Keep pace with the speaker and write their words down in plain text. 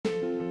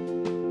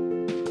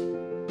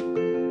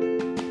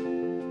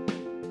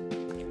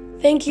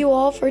Thank you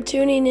all for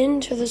tuning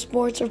in to the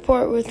Sports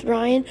Report with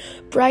Ryan.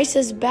 Bryce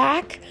is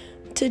back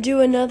to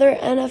do another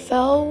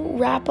NFL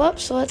wrap-up,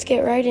 so let's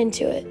get right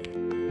into it.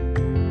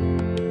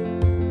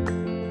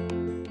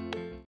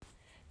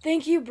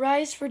 Thank you,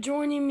 Bryce, for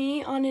joining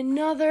me on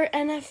another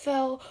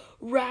NFL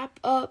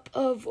wrap-up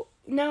of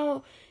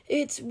now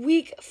it's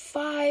week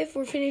 5.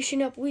 We're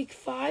finishing up week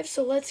 5,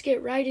 so let's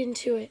get right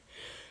into it.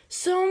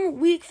 Some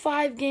week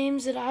 5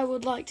 games that I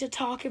would like to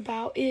talk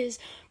about is,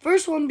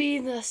 first one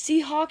being the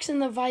Seahawks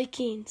and the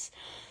Vikings.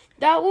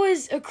 That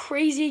was a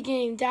crazy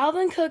game.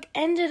 Dalvin Cook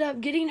ended up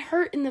getting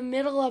hurt in the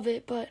middle of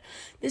it, but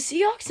the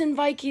Seahawks and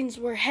Vikings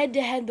were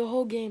head-to-head the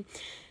whole game.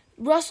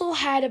 Russell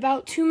had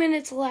about 2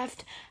 minutes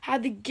left,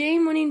 had the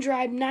game-winning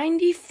drive,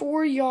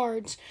 94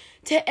 yards,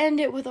 to end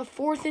it with a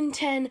 4th and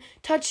 10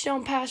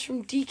 touchdown pass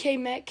from DK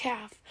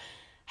Metcalf.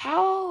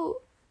 How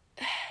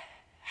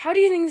do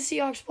you think the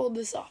Seahawks pulled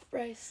this off,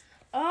 Bryce?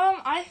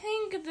 I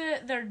think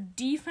that their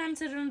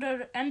defense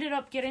ended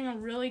up getting a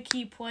really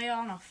key play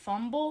on a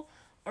fumble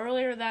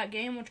earlier that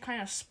game, which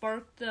kind of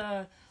sparked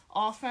the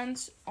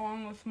offense,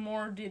 along with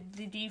more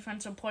the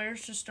defensive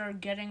players to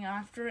start getting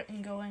after it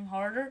and going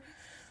harder.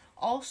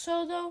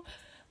 Also, though,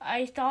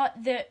 I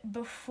thought that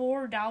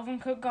before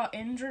Dalvin Cook got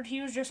injured, he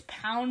was just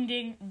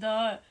pounding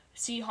the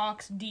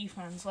Seahawks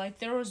defense. Like,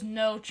 there was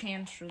no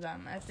chance for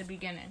them at the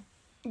beginning.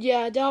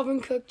 Yeah,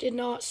 Dalvin Cook did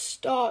not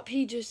stop.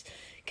 He just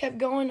kept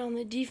going on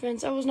the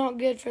defense. That was not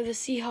good for the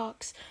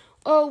Seahawks.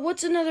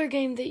 What's another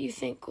game that you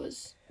think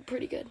was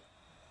pretty good?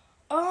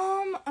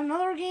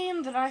 Another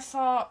game that I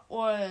thought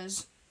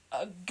was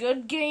a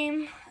good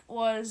game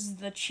was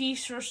the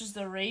Chiefs versus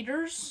the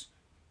Raiders.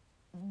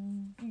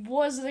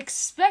 Was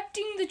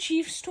expecting the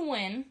Chiefs to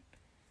win,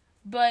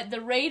 but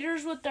the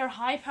Raiders with their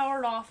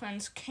high-powered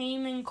offense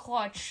came in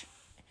clutch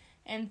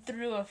and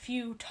threw a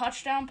few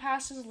touchdown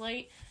passes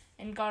late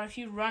and got a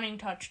few running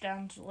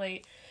touchdowns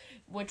late,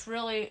 which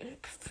really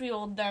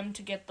fueled them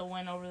to get the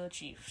win over the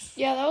Chiefs.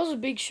 Yeah, that was a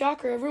big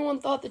shocker. Everyone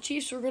thought the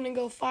Chiefs were going to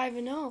go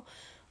 5-0.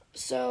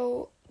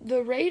 So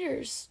the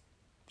Raiders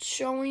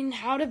showing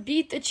how to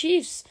beat the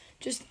Chiefs,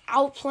 just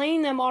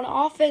outplaying them on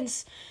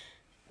offense.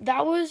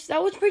 That was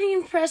pretty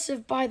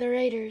impressive by the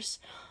Raiders.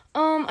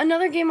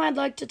 Another game I'd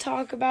like to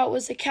talk about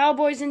was the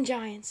Cowboys and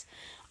Giants.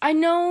 I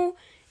know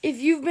if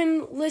you've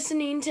been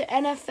listening to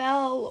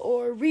NFL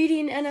or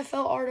reading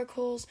NFL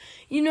articles,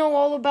 you know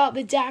all about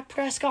the Dak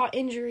Prescott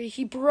injury.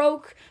 He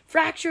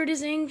fractured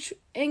his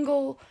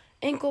ankle,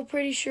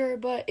 pretty sure,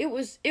 but it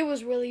was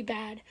really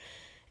bad.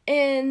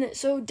 And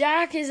so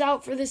Dak is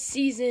out for the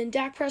season.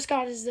 Dak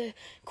Prescott is the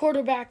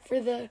quarterback for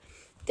the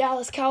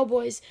Dallas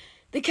Cowboys.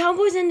 The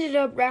Cowboys ended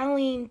up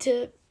rallying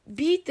to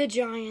beat the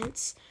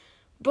Giants,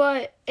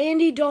 but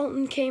Andy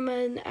Dalton came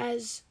in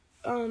as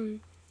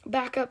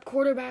backup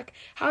quarterback.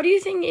 How do you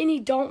think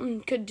Andy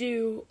Dalton could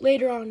do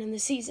later on in the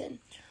season?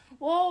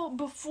 Well,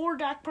 before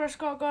Dak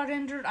Prescott got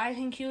injured, I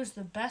think he was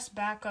the best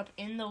backup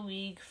in the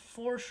league,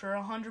 for sure,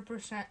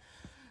 100%.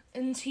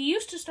 And he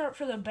used to start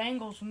for the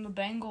Bengals when the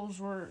Bengals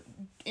were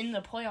in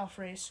the playoff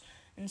race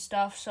and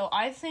stuff. So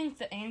I think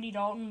that Andy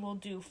Dalton will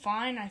do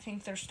fine. I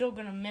think they're still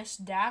going to miss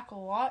Dak a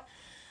lot,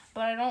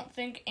 but I don't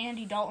think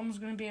Andy Dalton's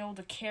going to be able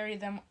to carry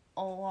them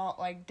a lot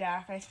like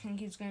Dak. I think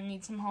he's going to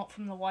need some help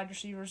from the wide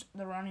receivers,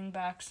 the running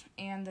backs,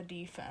 and the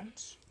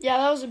defense. Yeah,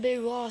 that was a big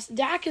loss.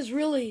 Dak is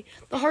really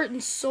the heart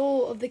and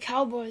soul of the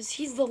Cowboys.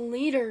 He's the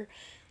leader.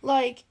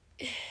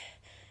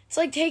 It's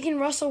like taking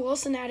Russell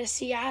Wilson out of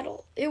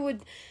Seattle.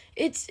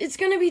 It's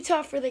going to be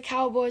tough for the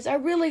Cowboys. I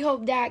really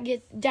hope Dak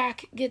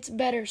gets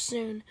better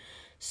soon.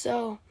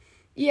 So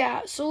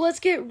let's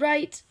get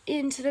right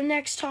into the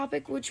next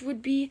topic, which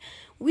would be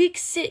Week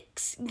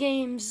 6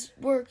 games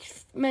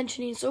worth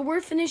mentioning. So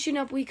we're finishing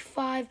up Week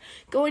 5,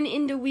 going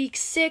into Week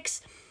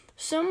 6.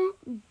 Some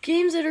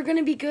games that are going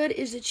to be good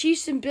is the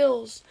Chiefs and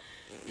Bills.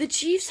 The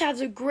Chiefs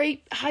have a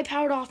great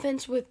high-powered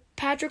offense with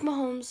Patrick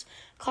Mahomes,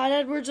 Clyde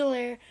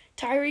Edwards-Helaire,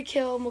 Tyreek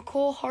Hill,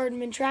 McCole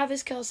Hardman,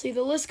 Travis Kelce,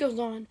 the list goes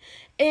on.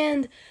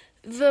 And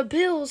the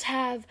Bills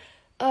have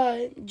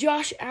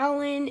Josh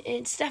Allen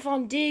and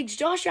Stephon Diggs.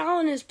 Josh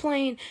Allen is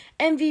playing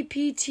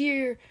MVP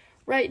tier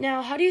right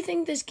now. How do you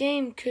think this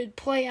game could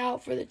play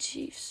out for the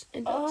Chiefs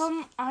and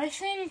Bills? I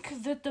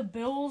think that the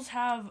Bills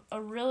have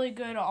a really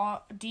good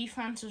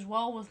defense as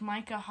well, with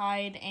Micah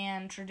Hyde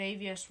and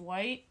Tre'Davious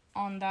White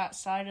on that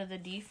side of the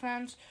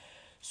defense.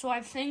 So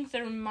I think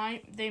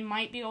they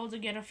might be able to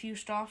get a few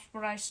stops,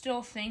 but I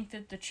still think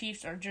that the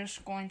Chiefs are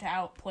just going to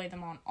outplay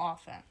them on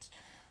offense.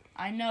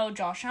 I know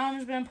Josh Allen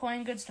has been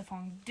playing good,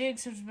 Stephon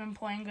Diggs has been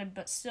playing good,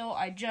 but still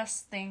I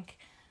just think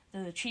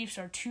that the Chiefs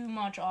are too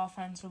much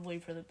offensively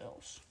for the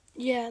Bills.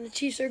 Yeah, the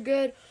Chiefs are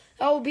good.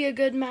 That will be a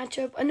good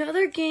matchup.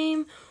 Another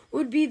game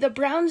would be the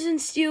Browns and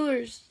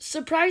Steelers.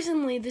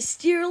 Surprisingly, the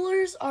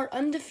Steelers are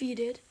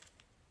undefeated.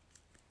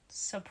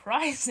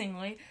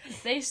 Surprisingly,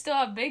 they still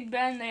have Big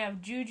Ben, they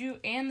have Juju,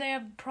 and they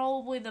have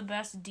probably the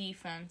best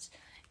defense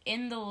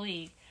in the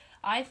league.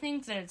 I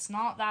think that it's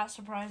not that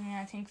surprising.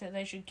 I think that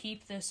they should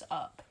keep this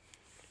up.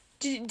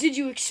 Did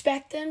you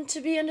expect them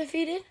to be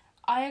undefeated?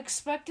 I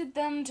expected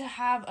them to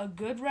have a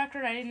good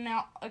record. I didn't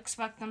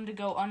expect them to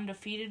go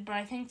undefeated, but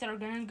I think they're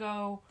going to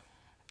go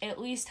at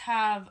least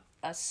have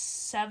a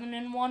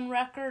 7-1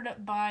 record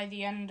by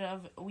the end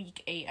of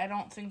week 8. I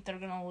don't think they're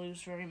going to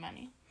lose very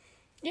many.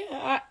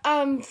 Yeah,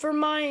 for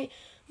my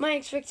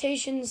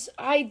expectations,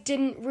 I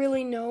didn't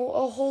really know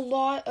a whole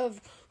lot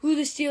of who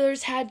the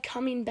Steelers had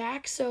coming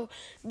back, so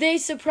they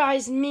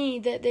surprised me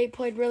that they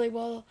played really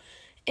well.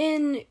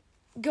 And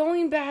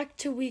going back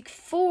to week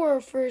 4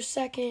 for a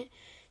second,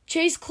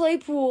 Chase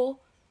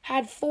Claypool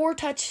had 4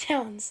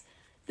 touchdowns.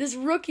 This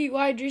rookie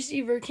wide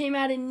receiver came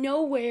out of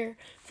nowhere,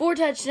 4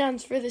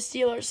 touchdowns for the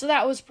Steelers, so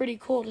that was pretty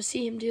cool to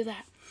see him do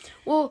that.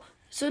 Well,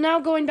 so now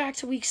going back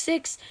to week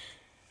 6,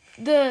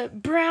 the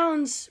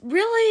Browns,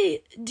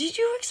 really, did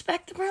you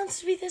expect the Browns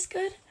to be this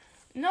good?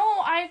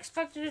 No, I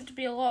expected it to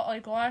be a lot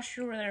like last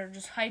year where they were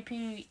just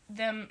hyping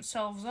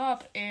themselves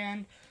up,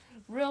 and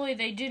really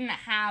they didn't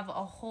have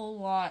a whole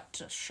lot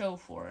to show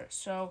for it.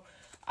 So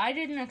I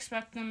didn't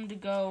expect them to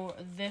go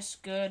this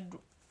good,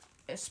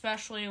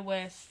 especially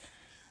with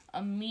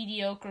a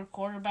mediocre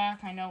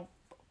quarterback. I know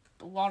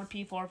a lot of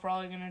people are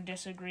probably going to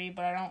disagree,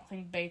 but I don't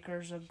think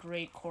Baker's a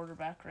great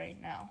quarterback right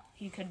now.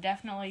 He could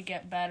definitely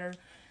get better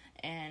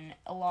in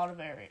a lot of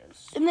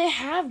areas. And they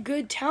have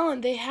good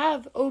talent. They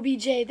have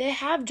OBJ. They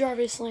have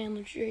Jarvis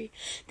Landry.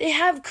 They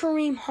have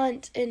Kareem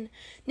Hunt, and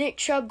Nick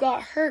Chubb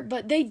got hurt,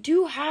 but they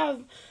do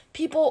have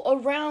people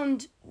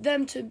around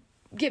them to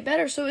get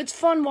better. So it's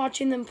fun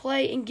watching them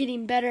play and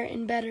getting better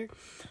and better.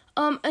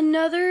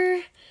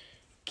 Another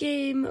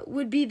game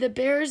would be the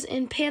Bears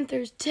and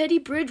Panthers. Teddy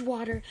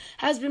Bridgewater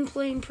has been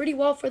playing pretty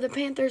well for the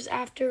Panthers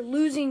after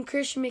losing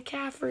Christian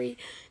McCaffrey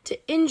to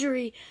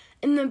injury.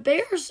 And the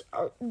Bears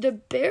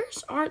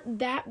aren't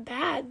that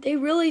bad. They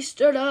really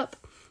stood up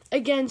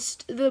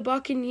against the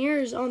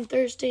Buccaneers on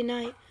Thursday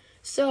night.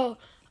 So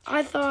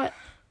I thought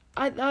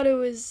it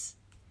was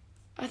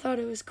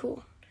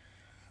cool.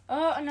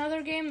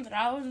 Another game that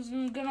I was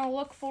gonna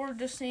look forward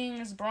to seeing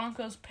is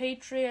Broncos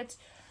Patriots.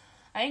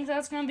 I think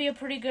that's gonna be a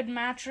pretty good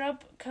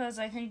matchup because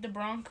I think the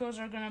Broncos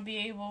are gonna be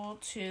able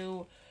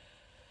to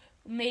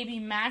maybe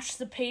match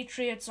the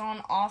Patriots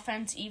on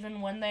offense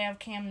even when they have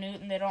Cam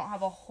Newton. They don't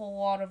have a whole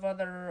lot of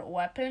other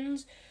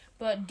weapons.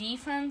 But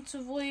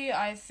defensively,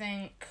 I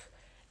think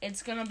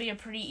it's going to be a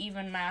pretty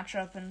even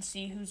matchup and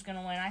see who's going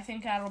to win. I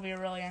think that'll be a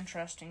really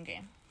interesting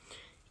game.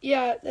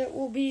 Yeah, that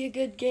will be a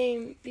good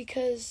game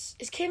because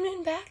is Cam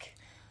Newton back?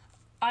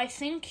 I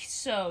think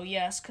so,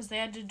 yes, because they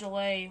had to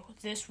delay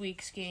this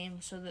week's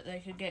game so that they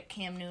could get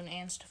Cam Newton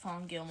and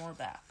Stephon Gilmore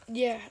back.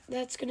 Yeah,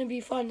 that's going to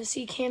be fun to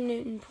see Cam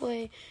Newton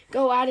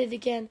go at it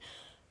again.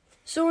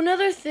 So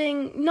another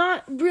thing,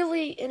 not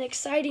really an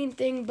exciting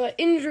thing, but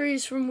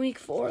injuries from week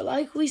 4.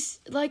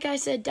 Like I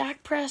said,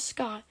 Dak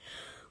Prescott,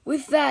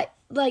 with that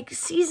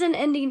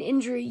season-ending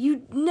injury,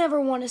 you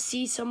never want to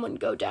see someone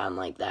go down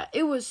like that.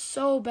 It was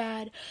so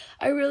bad.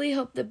 I really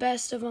hope the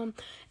best of him.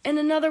 And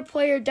another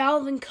player,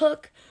 Dalvin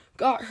Cook,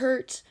 got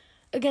hurt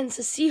against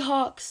the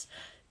Seahawks.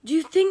 Do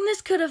you think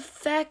this could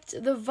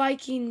affect the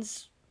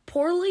Vikings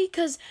poorly?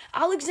 Because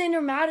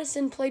Alexander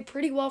Mattison played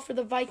pretty well for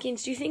the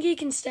Vikings. Do you think he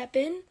can step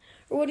in?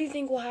 Or what do you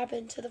think will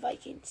happen to the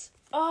Vikings?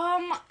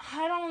 I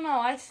don't know.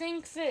 I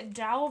think that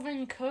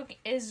Dalvin Cook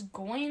is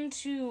going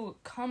to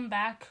come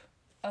back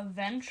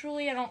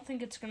eventually. I don't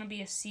think it's going to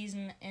be a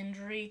season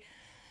injury.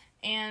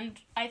 And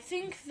I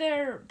think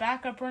their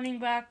backup running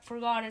back,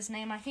 forgot his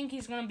name, I think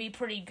he's going to be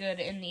pretty good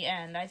in the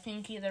end. I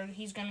think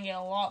he's going to get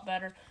a lot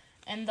better.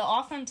 And the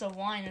offensive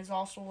line is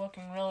also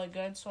looking really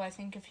good, so I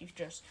think if he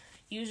just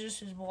uses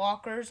his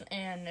blockers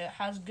and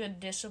has good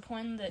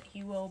discipline, that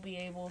he will be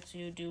able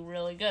to do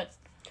really good.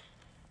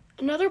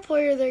 Another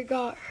player that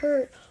got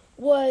hurt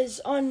was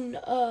on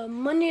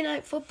Monday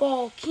Night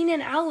Football.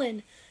 Keenan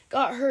Allen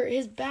got hurt.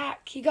 His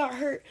back. He got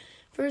hurt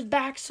for his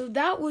back, so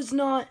that's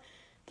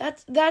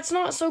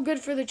not so good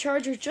for the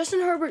Chargers.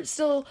 Justin Herbert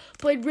still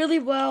played really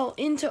well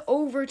into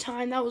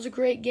overtime. That was a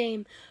great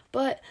game.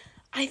 But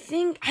I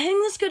think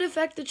this could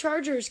affect the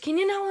Chargers.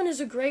 Keenan Allen is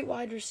a great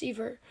wide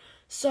receiver.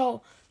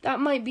 So that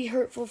might be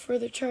hurtful for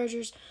the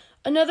Chargers.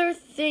 Another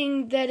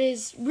thing that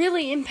is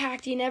really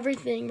impacting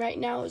everything right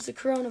now is the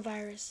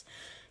coronavirus.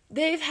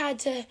 They've had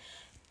to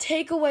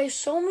take away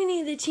so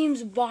many of the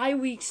teams' bye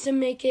weeks to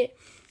make it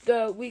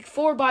the week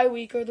 4 bye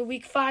week or the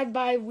week 5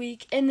 bye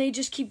week, and they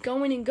just keep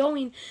going and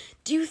going.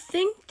 Do you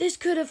think this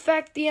could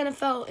affect the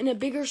NFL in a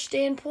bigger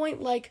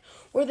standpoint, like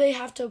where they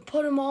have to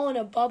put them all in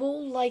a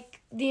bubble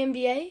like the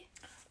NBA?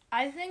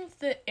 I think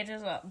that it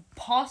is a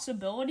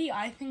possibility.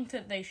 I think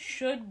that they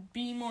should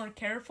be more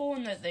careful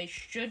and that they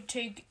should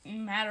take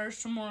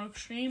matters to more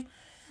extreme.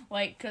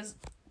 Because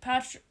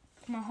Patrick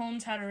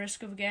Mahomes had a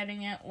risk of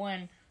getting it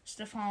when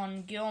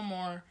Stephon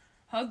Gilmore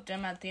hugged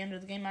him at the end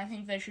of the game. I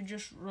think they should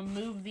just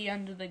remove the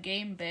end of the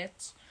game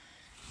bits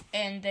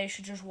and they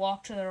should just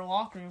walk to their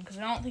locker room because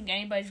I don't think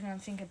anybody's going to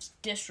think it's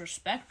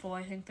disrespectful.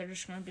 I think they're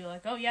just going to be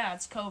like, oh yeah,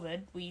 it's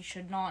COVID. We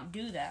should not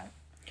do that.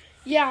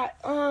 Yeah,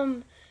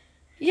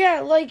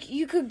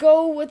 you could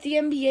go what the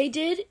NBA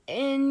did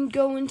and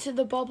go into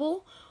the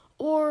bubble,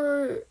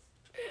 or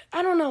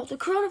I don't know, the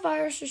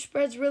coronavirus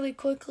spreads really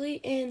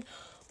quickly, and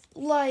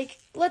like,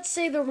 let's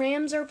say the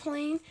Rams are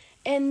playing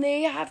and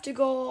they have to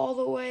go all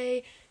the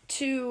way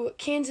to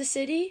Kansas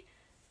City,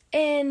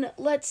 and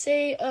let's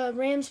say a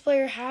Rams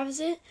player has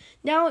it.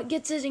 Now it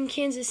gets it in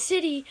Kansas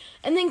City,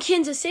 and then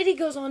Kansas City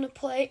goes on to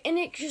play, and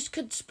it just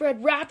could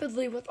spread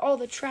rapidly with all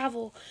the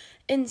travel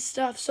and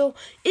stuff. So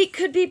it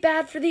could be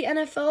bad for the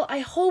NFL. I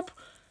hope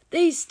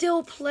they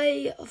still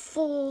play a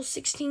full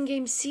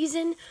 16-game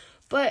season,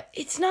 but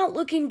it's not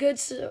looking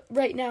good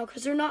right now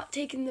because they're not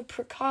taking the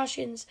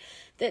precautions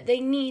that they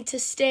need to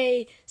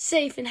stay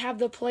safe and have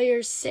the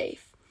players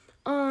safe.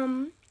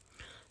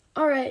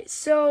 Alright,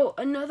 so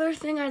another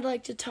thing I'd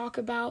like to talk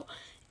about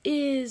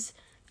is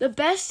the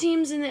best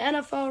teams in the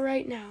NFL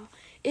right now.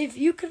 If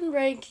you can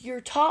rank your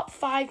top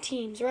 5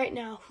 teams right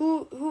now,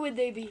 who would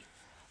they be?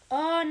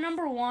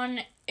 Number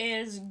 1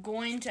 is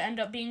going to end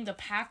up being the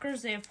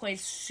Packers. They have played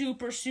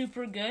super,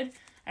 super good.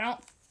 I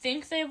don't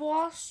think they've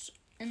lost,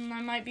 and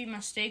I might be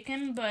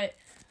mistaken, but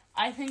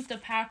I think the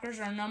Packers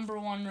are number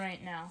 1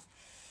 right now.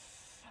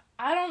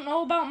 I don't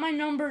know about my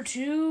number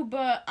 2,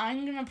 but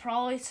I'm going to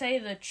probably say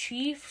the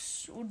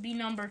Chiefs would be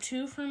number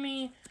 2 for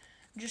me,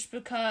 just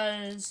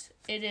because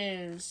it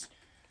is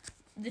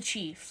the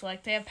Chiefs.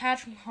 Like, they have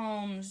Patrick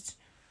Mahomes,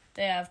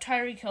 they have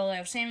Tyreek Hill, they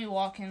have Sammy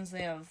Watkins,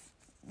 they have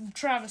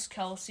Travis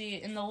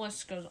Kelce, and the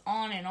list goes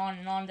on and on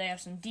and on. They have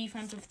some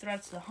defensive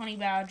threats, the Honey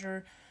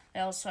Badger, they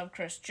also have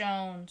Chris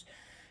Jones.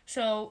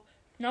 So,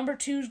 number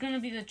 2 is going to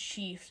be the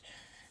Chiefs.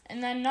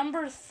 And then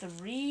number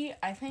 3,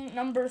 I think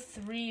number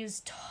 3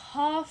 is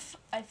tough.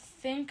 I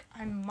think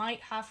I might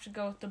have to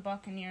go with the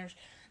Buccaneers.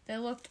 They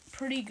looked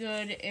pretty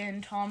good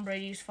in Tom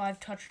Brady's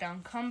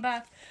 5-touchdown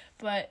comeback,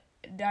 but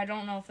I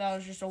don't know if that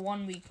was just a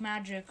 1-week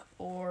magic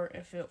or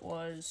if it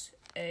was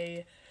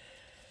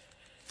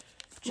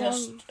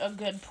just a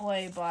good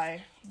play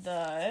by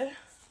the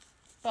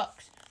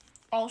Bucs.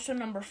 Also,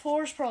 number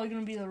 4 is probably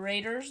going to be the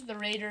Raiders. The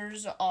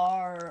Raiders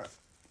are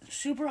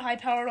super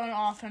high-powered on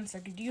offense. I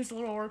could use a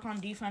little work on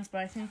defense,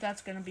 but I think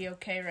that's going to be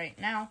okay right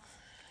now.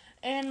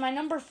 And my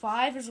number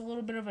 5 is a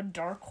little bit of a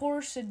dark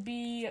horse. It'd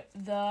be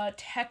the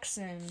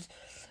Texans.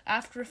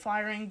 After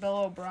firing Bill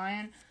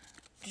O'Brien,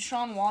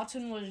 Deshaun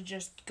Watson was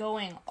just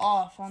going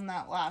off on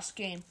that last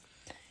game.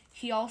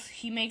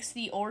 He makes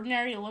the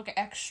ordinary look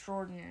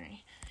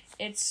extraordinary.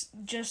 It's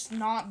just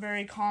not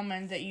very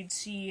common that you'd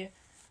see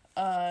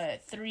a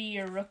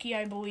 3-year rookie,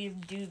 I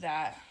believe, do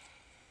that.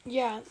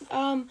 Yeah,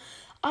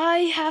 I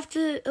have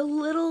to a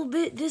little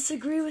bit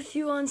disagree with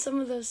you on some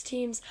of those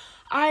teams.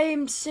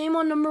 I'm same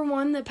on number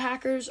 1. The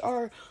Packers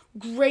are a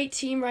great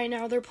team right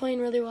now. They're playing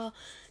really well.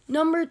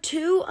 Number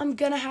 2, I'm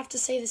going to have to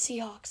say the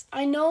Seahawks.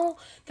 I know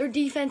their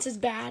defense is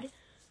bad,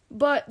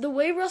 but the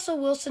way Russell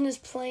Wilson is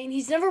playing,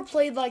 he's never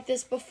played like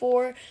this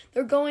before.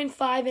 They're going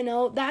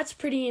 5-0. That's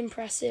pretty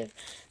impressive.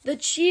 The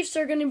Chiefs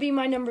are going to be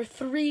my number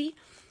 3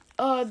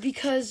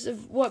 because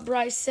of what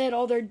Bryce said,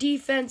 all their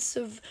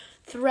defensive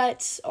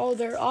threats, all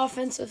their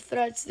offensive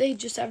threats. They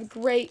just have a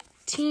great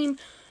team.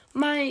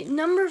 My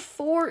number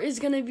 4 is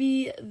going to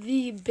be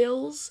the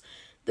Bills.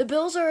 The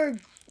Bills are a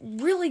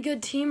really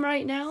good team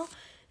right now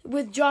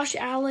with Josh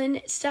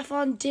Allen,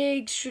 Stephon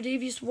Diggs,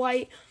 Tre'Davious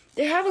White.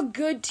 They have a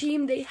good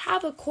team. They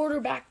have a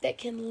quarterback that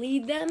can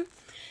lead them.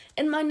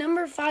 And my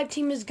number 5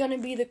 team is going to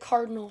be the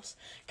Cardinals.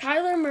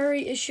 Kyler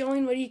Murray is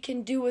showing what he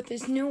can do with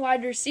his new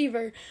wide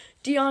receiver,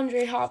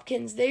 DeAndre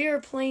Hopkins. They are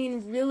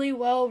playing really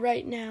well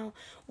right now.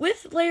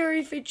 With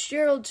Larry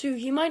Fitzgerald, too.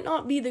 He might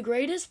not be the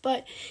greatest,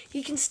 but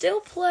he can still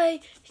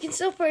play. He can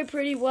still play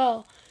pretty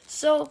well.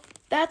 So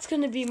that's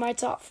going to be my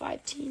top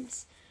 5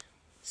 teams.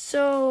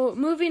 So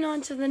moving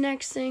on to the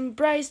next thing.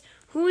 Bryce,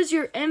 who is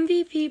your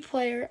MVP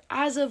player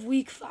as of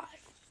Week 5?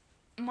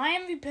 My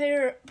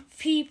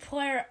MVP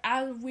player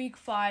as of Week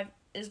 5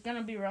 is going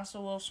to be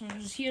Russell Wilson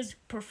because he has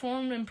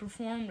performed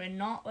and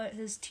not let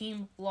his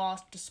team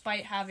lost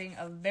despite having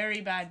a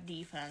very bad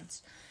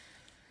defense.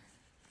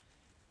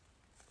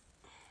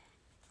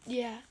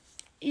 Yeah,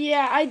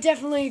 I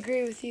definitely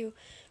agree with you.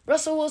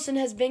 Russell Wilson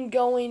has been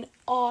going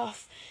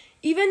off.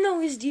 Even though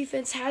his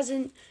defense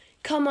hasn't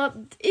come up,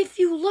 if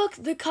you look,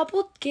 the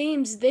couple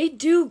games, they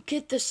do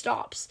get the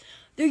stops.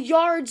 The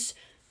yards,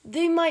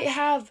 they might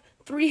have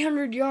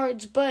 300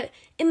 yards, but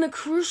in the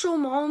crucial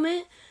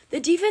moment, the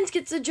defense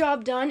gets the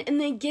job done and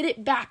they get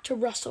it back to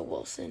Russell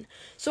Wilson.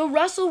 So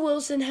Russell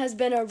Wilson has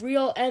been a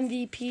real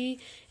MVP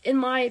in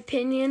my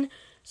opinion.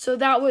 So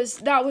that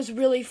was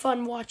really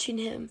fun watching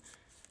him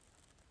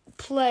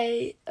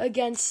play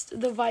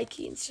against the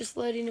Vikings, just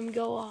letting him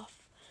go off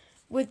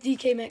with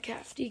DK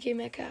Metcalf. DK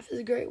Metcalf is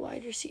a great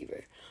wide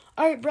receiver.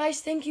 All right,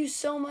 Bryce, thank you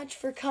so much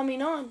for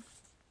coming on.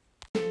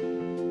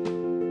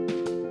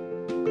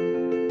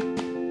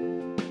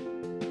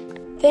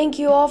 Thank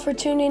you all for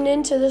tuning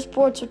in to the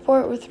Sports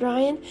Report with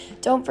Ryan.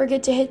 Don't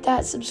forget to hit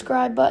that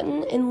subscribe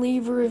button and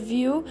leave a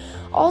review.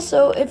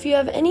 Also, if you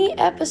have any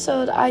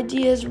episode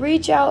ideas,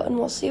 reach out and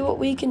we'll see what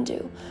we can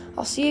do.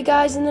 I'll see you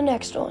guys in the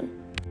next one.